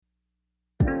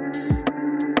You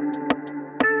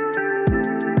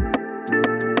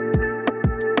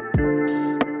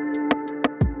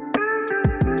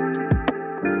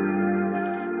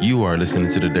are listening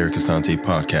to the Derek Asante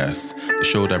podcast, the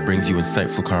show that brings you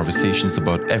insightful conversations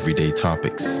about everyday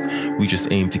topics. We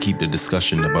just aim to keep the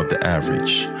discussion above the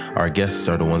average. Our guests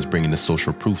are the ones bringing the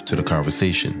social proof to the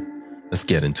conversation. Let's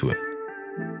get into it.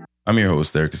 I'm your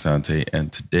host, Derek Asante,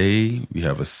 and today we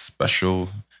have a special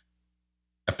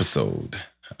episode.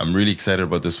 I'm really excited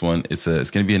about this one. It's going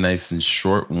to be a nice and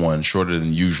short one, shorter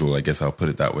than usual, I guess I'll put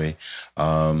it that way.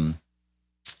 And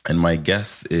my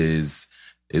guest is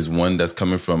one that's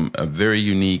coming from a very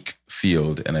unique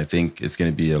field. And I think it's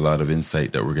going to be a lot of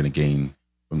insight that we're going to gain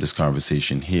from this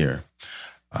conversation here.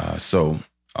 So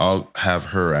I'll have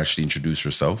her actually introduce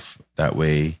herself. That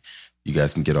way you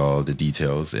guys can get all the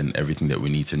details and everything that we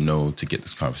need to know to get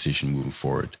this conversation moving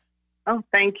forward. Oh,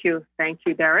 thank you. Thank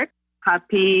you, Derek.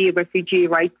 Happy Refugee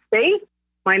Rights Day.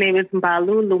 My name is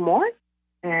Mbalu Lumor,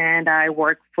 and I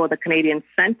work for the Canadian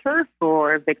Center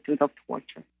for Victims of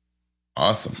Torture.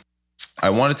 Awesome.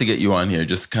 I wanted to get you on here,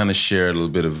 just kind of share a little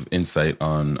bit of insight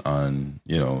on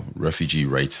Refugee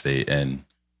Rights Day and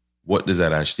what does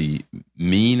that actually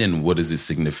mean and what is it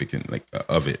significant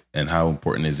of it and how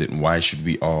important is it and why should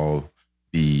we all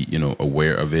be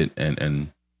aware of it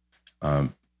and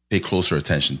pay closer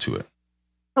attention to it.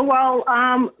 Well,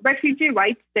 Refugee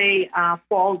Rights Day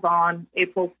falls on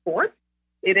April 4th.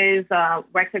 It is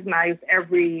recognized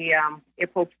every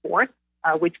April 4th,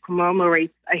 which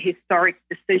commemorates a historic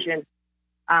decision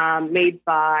made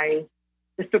by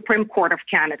the Supreme Court of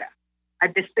Canada, a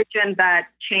decision that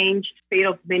changed the fate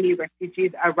of many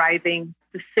refugees arriving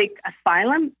to seek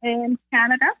asylum in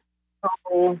Canada.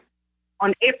 So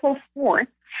on April 4th,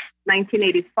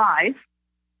 1985,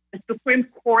 the Supreme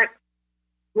Court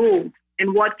ruled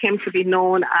in what came to be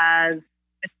known as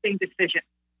a Singh decision,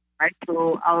 right?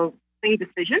 So our Singh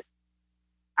decision,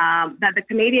 that the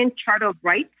Canadian Charter of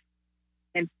Rights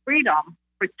and Freedom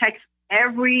protects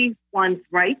everyone's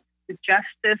right to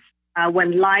justice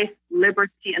when life,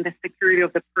 liberty, and the security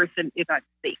of the person is at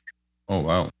stake. Oh,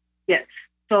 wow. Yes.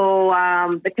 So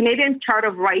the Canadian Charter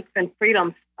of Rights and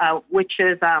Freedoms, which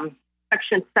is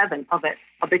Section 7 of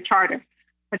the Charter,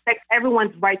 protects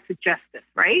everyone's right to justice,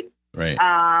 right? Right.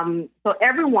 So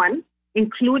everyone,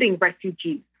 including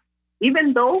refugees,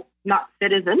 even though not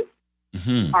citizens,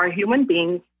 are human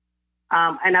beings.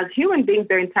 And as human beings,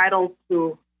 they're entitled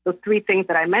to the three things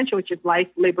that I mentioned, which is life,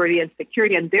 liberty, and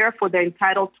security. And therefore, they're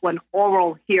entitled to an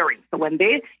oral hearing. So when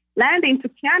they land into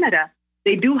Canada,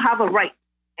 they do have a right.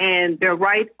 And their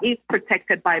right is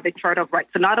protected by the Charter of Rights.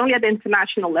 So not only at the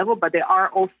international level, but they are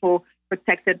also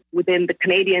protected within the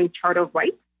Canadian Charter of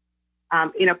Rights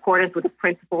in accordance with the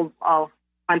principles of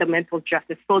fundamental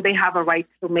justice. So they have a right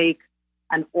to make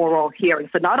an oral hearing.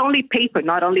 So not only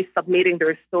submitting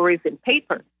their stories in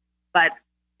paper, but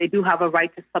they do have a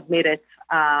right to submit it,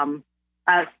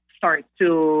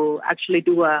 to actually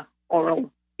do a oral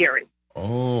hearing.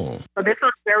 Oh. So this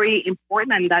was very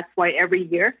important, and that's why every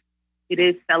year it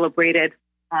is celebrated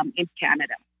in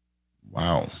Canada.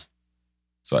 Wow.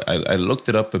 So I looked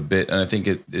it up a bit, and I think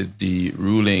the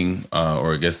ruling,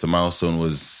 or I guess the milestone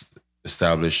was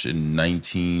established in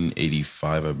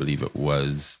 1985, I believe it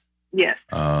was. Yes,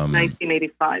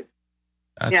 1985.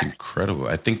 That's incredible.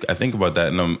 I think about that,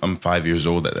 and I'm 5 years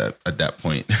old at that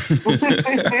point.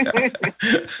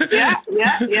 Yeah.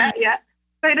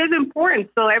 So it is important.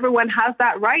 So everyone has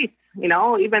that right.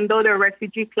 Even though they're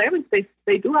refugee claimants,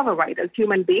 they do have a right as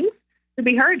human beings to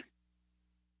be heard.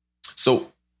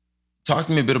 So, talk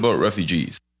to me a bit about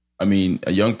refugees. I mean,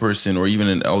 a young person or even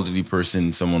an elderly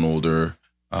person, someone older,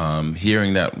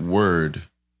 hearing that word,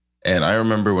 and I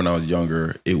remember when I was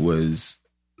younger, it was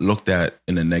looked at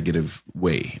in a negative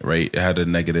way, right? It had a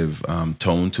negative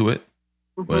tone to it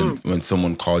when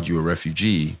someone called you a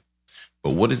refugee.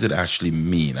 But what does it actually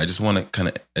mean? I just want to kind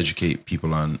of educate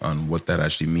people on what that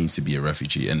actually means to be a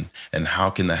refugee and how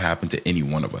can that happen to any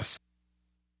one of us?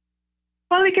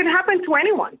 Well, it can happen to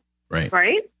anyone,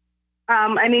 right?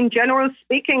 And in general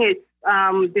speaking, it's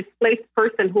displaced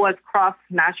person who has crossed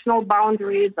national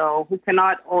boundaries or who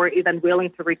cannot or isn't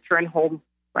willing to return home,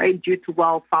 right, due to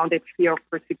well-founded fear of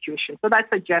persecution. So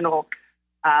that's a general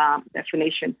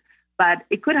definition. But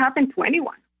it could happen to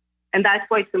anyone. And that's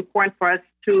why it's important for us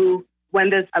to, when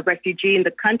there's a refugee in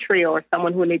the country or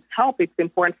someone who needs help, it's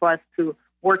important for us to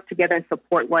work together and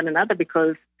support one another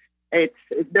because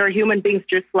they're human beings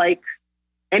just like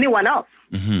anyone else,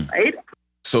 right?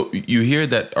 So you hear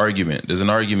that argument. There's an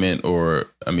argument,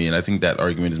 I think that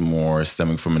argument is more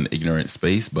stemming from an ignorant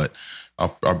space, but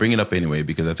I'll bring it up anyway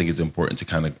because I think it's important to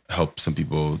kind of help some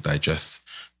people digest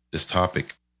this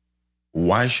topic,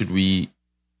 why should we,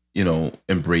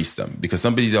 embrace them? Because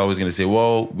somebody's always going to say,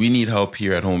 well, we need help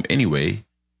here at home anyway.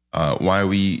 Why are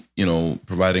we,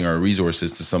 providing our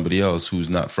resources to somebody else who's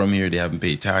not from here? They haven't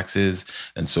paid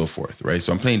taxes and so forth, right?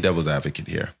 So I'm playing devil's advocate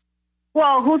here.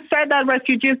 Well, who said that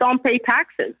refugees don't pay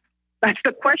taxes? That's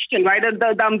the question, right?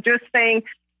 I'm just saying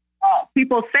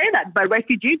people say that, but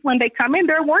refugees, when they come in,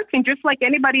 they're working just like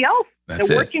anybody else.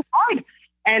 They're working hard.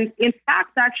 And in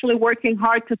fact, actually working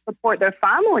hard to support their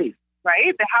families,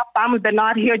 right? They have families. They're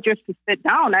not here just to sit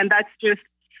down. And that's just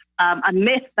a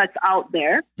myth that's out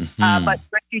there. Mm-hmm. But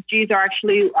refugees are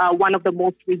actually one of the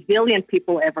most resilient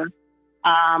people ever.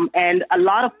 And a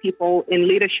lot of people in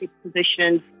leadership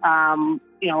positions,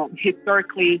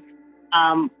 historically,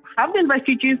 have been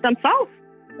refugees themselves,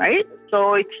 right?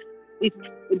 So it's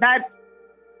that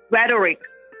rhetoric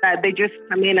that they just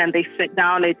come in and they sit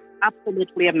down. It's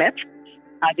absolutely a myth.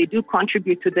 They do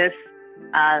contribute to this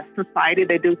society.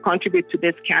 They do contribute to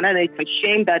this Canada. It's a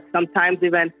shame that sometimes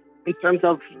even in terms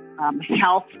of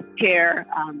health care,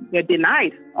 they're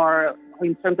denied, or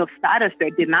in terms of status,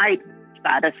 they're denied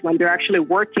status when they're actually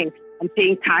working and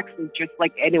paying taxes just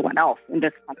like anyone else in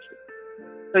this country.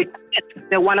 So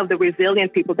they're one of the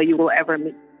resilient people that you will ever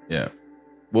meet. Yeah.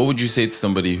 What would you say to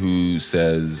somebody who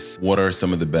says, what are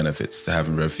some of the benefits to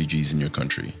having refugees in your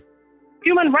country?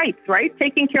 Human rights, right?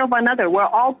 Taking care of another. We're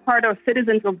all part of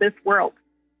citizens of this world,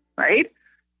 right?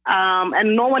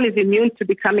 And no one is immune to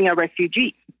becoming a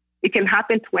refugee. It can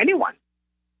happen to anyone,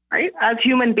 right? As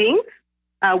human beings,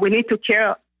 we need to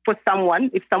care for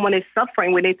someone. If someone is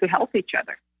suffering, we need to help each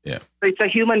other. Yeah. So it's a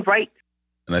human right.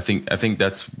 And I think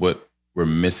that's what we're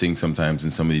missing sometimes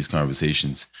in some of these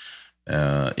conversations.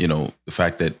 The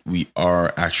fact that we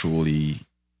are actually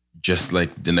just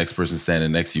like the next person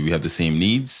standing next to you. We have the same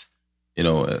needs,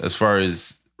 as far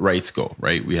as rights go,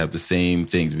 right? We have the same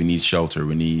things. We need shelter.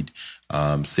 We need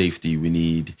safety. We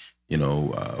need,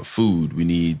 food. We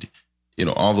need,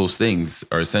 all those things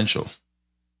are essential.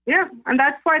 Yeah, and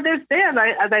that's why there's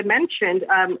as I mentioned,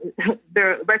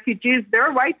 the refugees,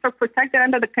 their rights are protected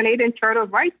under the Canadian Charter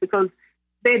of Rights because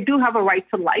they do have a right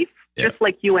to life, just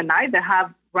like you and I. They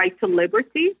have right to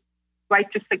liberty, right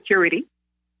to security.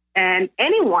 And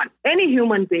any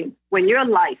human being, when your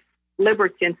life,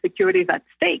 liberty, and security is at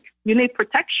stake, you need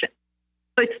protection.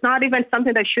 So it's not even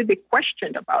something that should be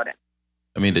questioned about it.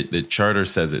 I mean, the Charter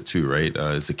says it too, right?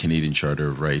 It's the Canadian Charter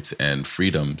of Rights and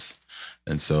Freedoms.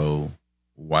 And so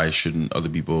why shouldn't other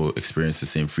people experience the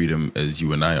same freedom as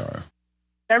you and I are?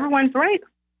 Everyone's right.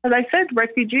 As I said,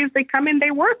 refugees, they come in, they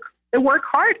work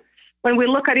hard. When we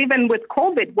look at even with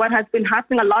COVID, what has been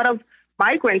happening, a lot of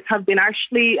migrants have been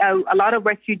actually, a lot of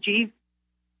refugees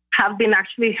have been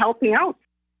actually helping out.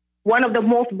 One of the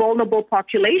most vulnerable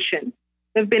populations,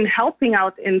 they've been helping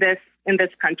out in this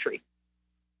country,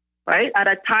 right? At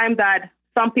a time that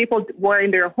some people were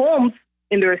in their homes,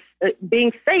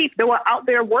 being safe, they were out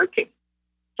there working.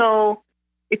 So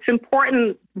it's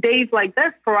important days like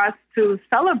this for us to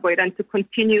celebrate and to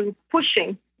continue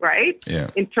pushing, right?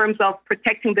 Yeah. In terms of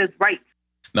protecting these rights.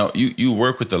 Now, you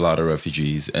work with a lot of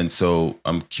refugees, and so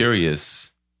I'm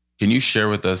curious, can you share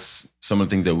with us some of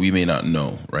the things that we may not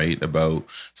know, right, about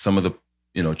some of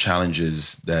the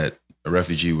challenges that a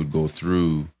refugee would go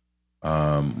through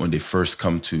when they first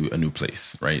come to a new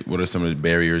place, right? What are some of the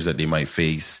barriers that they might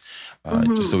face,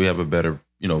 just so we have a better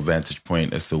vantage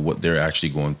point as to what they're actually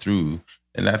going through.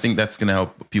 And I think that's going to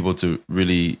help people to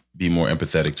really be more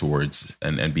empathetic towards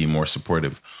and be more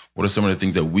supportive. What are some of the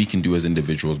things that we can do as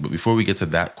individuals? But before we get to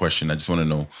that question, I just want to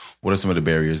know, what are some of the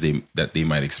barriers that they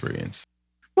might experience?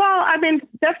 Well,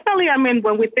 definitely,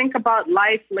 when we think about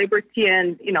life, liberty,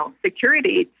 and,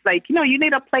 security, it's like, you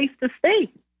need a place to stay,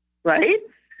 right?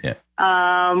 Yeah.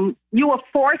 You were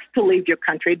forced to leave your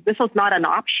country. This was not an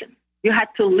option. You had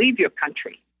to leave your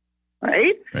country.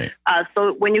 Right.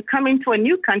 So when you come into a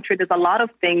new country, there's a lot of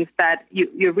things that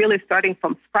you're really starting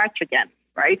from scratch again.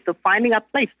 Right. So finding a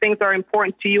place, things are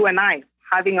important to you and I,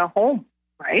 having a home,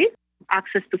 right?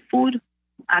 Access to food,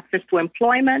 access to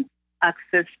employment,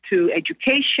 access to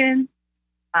education,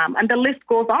 and the list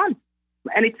goes on.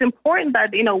 And it's important that,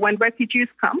 when refugees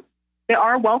come, they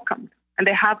are welcomed and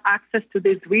they have access to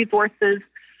these resources.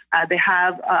 They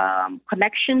have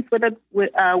connections with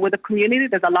the community.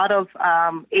 There's a lot of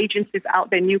agencies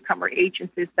out there, newcomer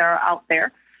agencies that are out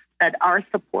there that are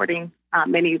supporting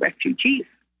many refugees.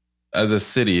 As a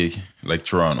city like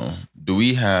Toronto, do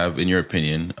we have, in your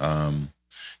opinion,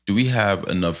 do we have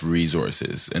enough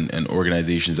resources and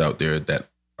organizations out there that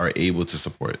are able to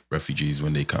support refugees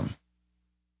when they come?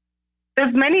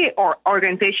 There's many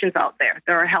organizations out there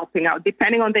that are helping out,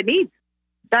 depending on the needs.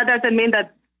 That doesn't mean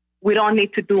that we don't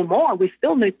need to do more. We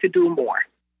still need to do more,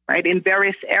 right, in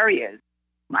various areas.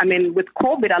 I mean, with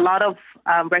COVID, a lot of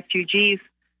refugees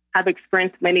have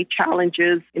experienced many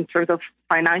challenges in terms of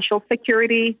financial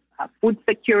security, food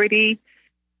security,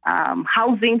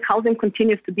 housing. Housing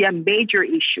continues to be a major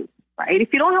issue, right? If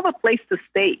you don't have a place to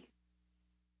stay,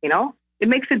 it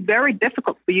makes it very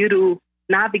difficult for you to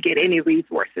navigate any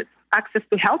resources. Access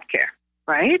to healthcare,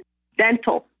 right?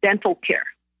 Dental care.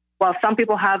 While some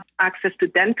people have access to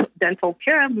dental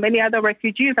care, many other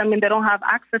refugees, they don't have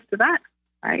access to that,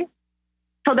 right?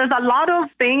 So there's a lot of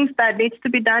things that needs to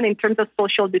be done in terms of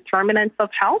social determinants of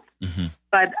health. Mm-hmm.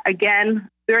 But again,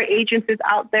 there are agencies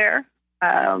out there,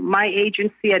 my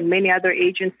agency and many other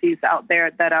agencies out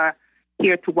there that are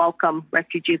here to welcome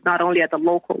refugees, not only at the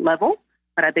local level,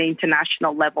 but at the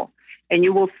international level. And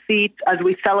you will see as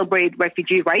we celebrate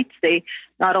Refugee Rights Day,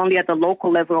 not only at the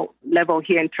local level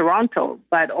here in Toronto,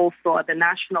 but also at the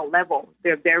national level,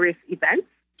 there are various events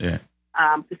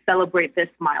to celebrate this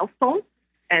milestone.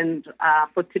 And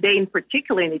for today in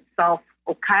particular in itself,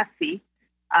 OCASI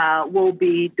will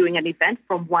be doing an event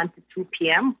from 1 to 2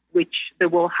 p.m., which they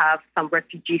will have some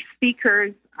refugee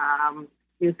speakers,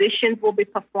 musicians will be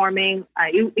performing.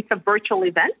 It's a virtual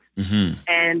event,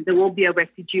 and there will be a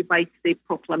Refugee Rights Day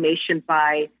proclamation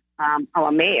by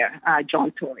our mayor,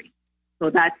 John Tory. So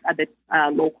that's at the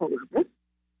local level.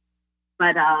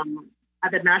 But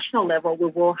at the national level, we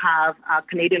will have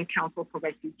Canadian Council for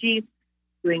Refugees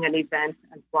doing an event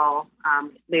as well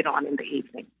later on in the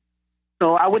evening.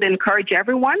 So I would encourage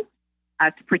everyone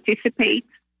to participate,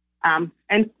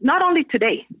 and not only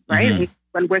today, right? Mm-hmm.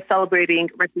 When we're celebrating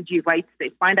Refugee Rights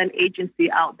Day, find an agency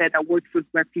out there that works with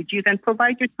refugees and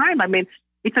provide your time.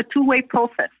 It's a two-way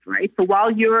process, right? So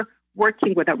while you're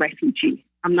working with a refugee,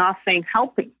 I'm not saying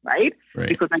helping, right?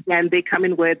 Because again, they come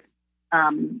in with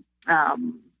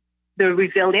they're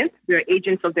resilient, they're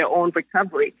agents of their own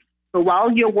recovery. So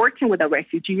while you're working with a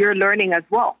refugee, you're learning as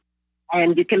well.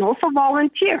 And you can also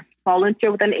volunteer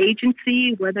with an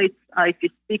agency, whether it's if you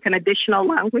speak an additional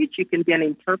language, you can be an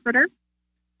interpreter.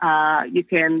 You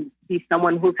can be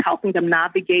someone who's helping them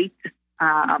navigate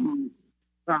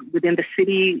within the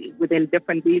city, within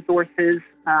different resources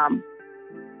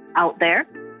out there.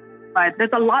 But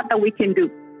there's a lot that we can do.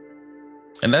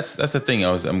 And that's the thing.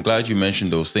 I'm glad you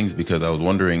mentioned those things, because I was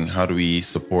wondering, how do we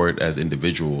support as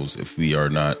individuals if we are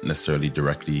not necessarily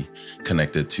directly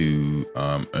connected to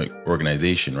an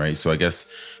organization, right? So I guess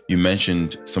you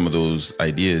mentioned some of those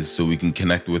ideas, so we can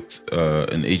connect with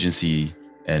an agency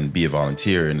and be a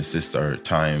volunteer and assist our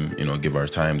time, give our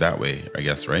time that way, I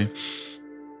guess, right?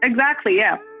 Exactly,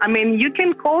 yeah. You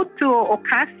can go to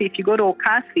OCASI. If you go to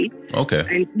OCASI, okay,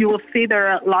 and you will see there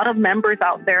are a lot of members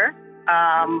out there,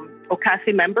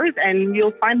 OCASI members, and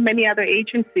you'll find many other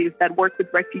agencies that work with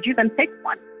refugees, and pick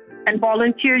one and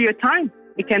volunteer your time.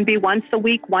 It can be once a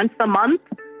week, once a month.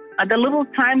 The little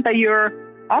time that you're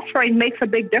offering makes a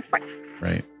big difference.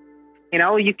 Right.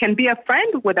 You can be a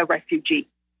friend with a refugee,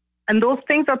 and those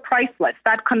things are priceless,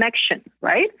 that connection,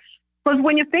 right? Because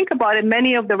when you think about it,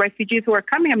 many of the refugees who are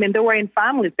coming, they were in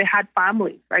families. They had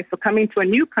families, right? So coming to a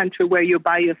new country where you're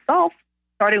by yourself,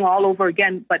 starting all over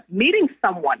again, but meeting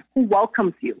someone who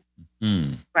welcomes you,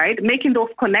 right? Making those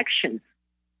connections,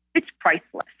 it's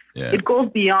priceless. Yeah. It goes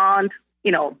beyond,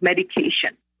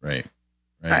 medication. Right.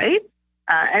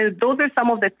 And those are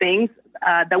some of the things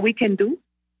that we can do,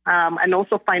 and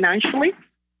also financially,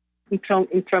 in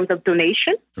terms of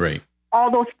donation. Right. All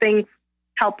those things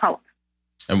help out.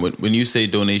 And when you say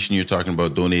donation, you're talking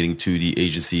about donating to the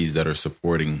agencies that are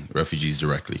supporting refugees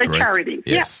directly, the correct? Charities.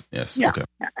 Yes. Yeah. Okay.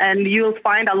 And you'll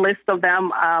find a list of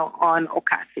them on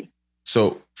OCASI.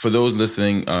 So for those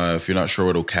listening, if you're not sure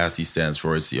what OCASI stands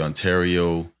for, it's the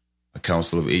Ontario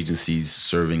Council of Agencies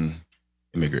Serving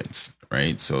Immigrants,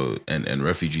 right? So, and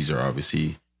refugees are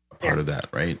obviously a part of that,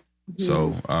 right? Mm-hmm.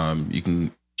 So you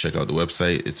can check out the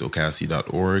website. It's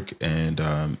ocasi.org, and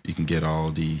you can get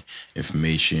all the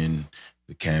information,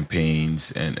 the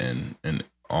campaigns, and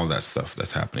all that stuff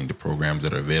that's happening, the programs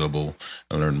that are available,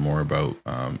 and learn more about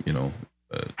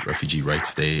Refugee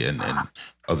Rights Day and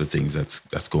other things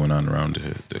that's going on around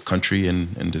the country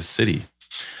and the city.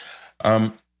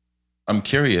 I'm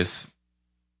curious,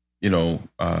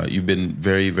 you've been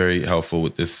very, very helpful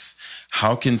with this.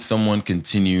 How can someone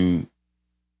continue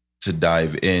to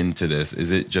dive into this?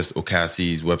 Is it just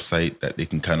OCASI's website that they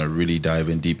can kind of really dive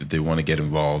in deep if they want to get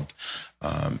involved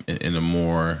in a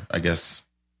more, I guess,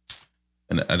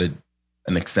 an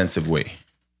extensive way?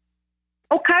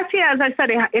 OCASI, as I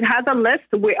said, it has a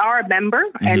list. We are a member,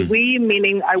 and we,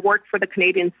 meaning I work for the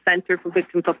Canadian Center for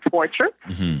Victims of Torture.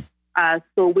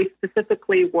 So we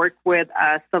specifically work with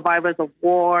survivors of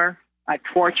war,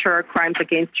 torture, crimes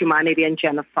against humanity, and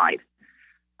genocide.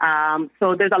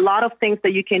 So there's a lot of things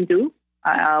that you can do.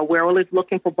 We're always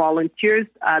looking for volunteers.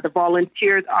 The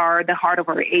volunteers are the heart of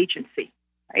our agency,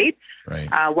 right?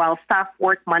 While staff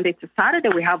work Monday to Saturday,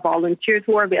 we have volunteers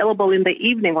who are available in the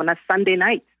evening on a Sunday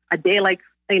night, a day like,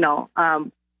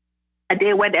 a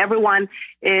day when everyone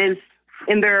is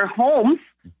in their homes.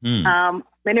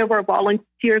 Many of our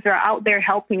volunteers are out there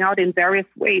helping out in various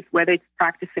ways, whether it's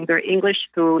practicing their English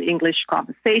through English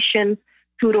conversation,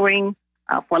 tutoring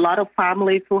for a lot of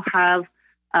families who have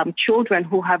children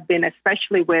who have been,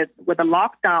 especially with the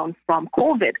lockdown from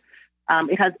COVID.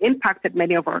 It has impacted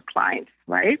many of our clients,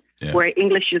 right? Yeah. Where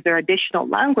English is their additional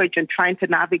language and trying to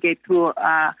navigate through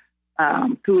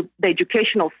the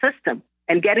educational system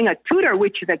and getting a tutor,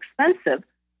 which is expensive.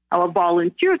 Our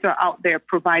volunteers are out there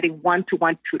providing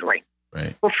one-to-one tutoring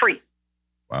for free.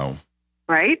 Wow.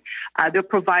 Right? They're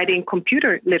providing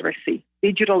computer literacy.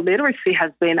 Digital literacy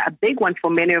has been a big one for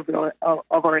many of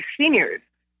our seniors,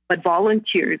 but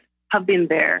volunteers have been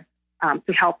there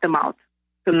to help them out,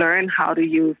 to learn how to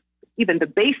use even the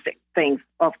basic things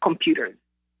of computers,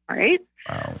 right?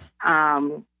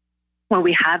 Wow. When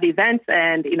we have events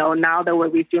and, now that we're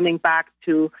resuming back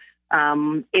to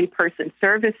in-person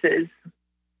services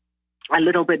a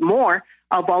little bit more,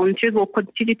 our volunteers will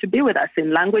continue to be with us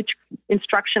in language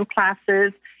instruction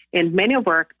classes, in many of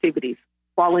our activities.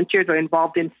 Volunteers are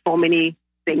involved in so many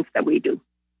things that we do.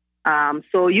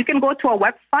 So you can go to our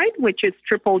website, which is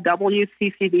www.ccvt.org,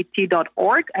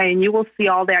 and you will see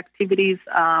all the activities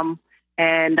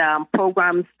and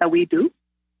programs that we do.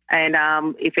 And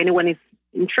if anyone is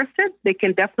interested, they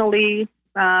can definitely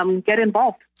get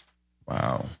involved.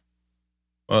 Wow.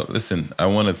 Well, listen, I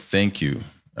want to thank you.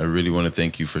 I really want to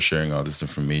thank you for sharing all this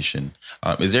information.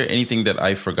 Is there anything that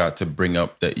I forgot to bring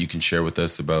up that you can share with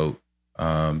us about,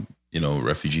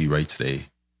 Refugee Rights Day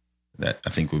that I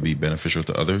think would be beneficial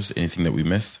to others? Anything that we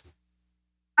missed?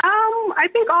 I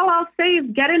think all I'll say is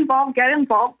get involved.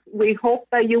 We hope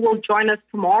that you will join us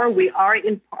tomorrow. We are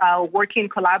working in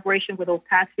collaboration with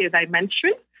OCASI, as I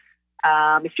mentioned.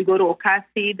 If you go to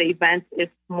OCASI, the event is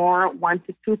tomorrow, 1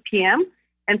 to 2 p.m.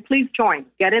 And please join.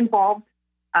 Get involved.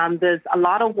 There's a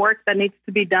lot of work that needs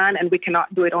to be done, and we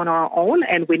cannot do it on our own.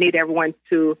 And we need everyone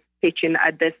to pitch in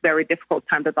at this very difficult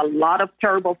time. There's a lot of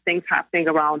terrible things happening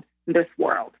around this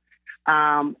world.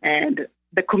 And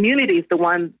the community is the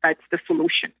one that's the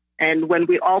solution. And when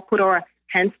we all put our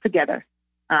hands together,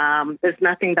 there's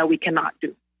nothing that we cannot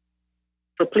do.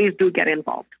 So please do get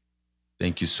involved.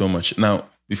 Thank you so much. Now,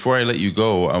 before I let you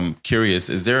go, I'm curious,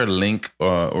 is there a link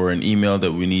or an email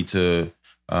that we need to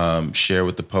share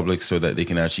with the public so that they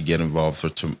can actually get involved for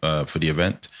the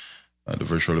event, the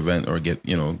virtual event, or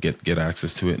get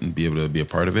access to it and be able to be a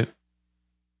part of it?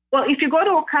 Well, if you go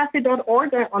to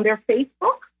ocasi.org on their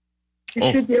Facebook, you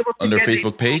should be able to on their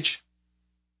Facebook page?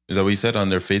 Is that what you said, on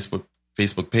their Facebook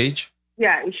page?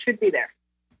 Yeah, it should be there.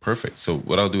 Perfect. So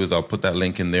what I'll do is I'll put that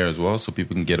link in there as well so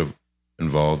people can get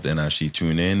involved and actually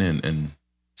tune in and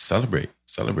celebrate.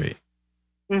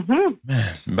 Mm-hmm.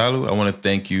 Man, Mbalu, I want to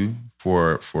thank you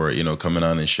for coming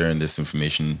on and sharing this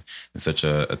information in such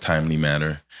a timely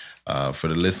manner. For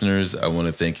the listeners, I want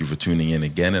to thank you for tuning in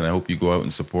again, and I hope you go out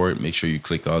and support. Make sure you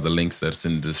click all the links that's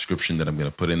in the description that I'm going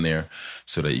to put in there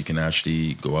so that you can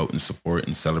actually go out and support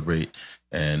and celebrate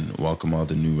and welcome all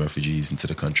the new refugees into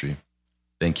the country.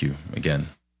 Thank you again.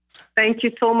 Thank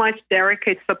you so much, Derek.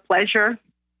 It's a pleasure.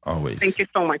 Always. Thank you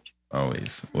so much.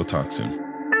 Always. We'll talk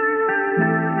soon.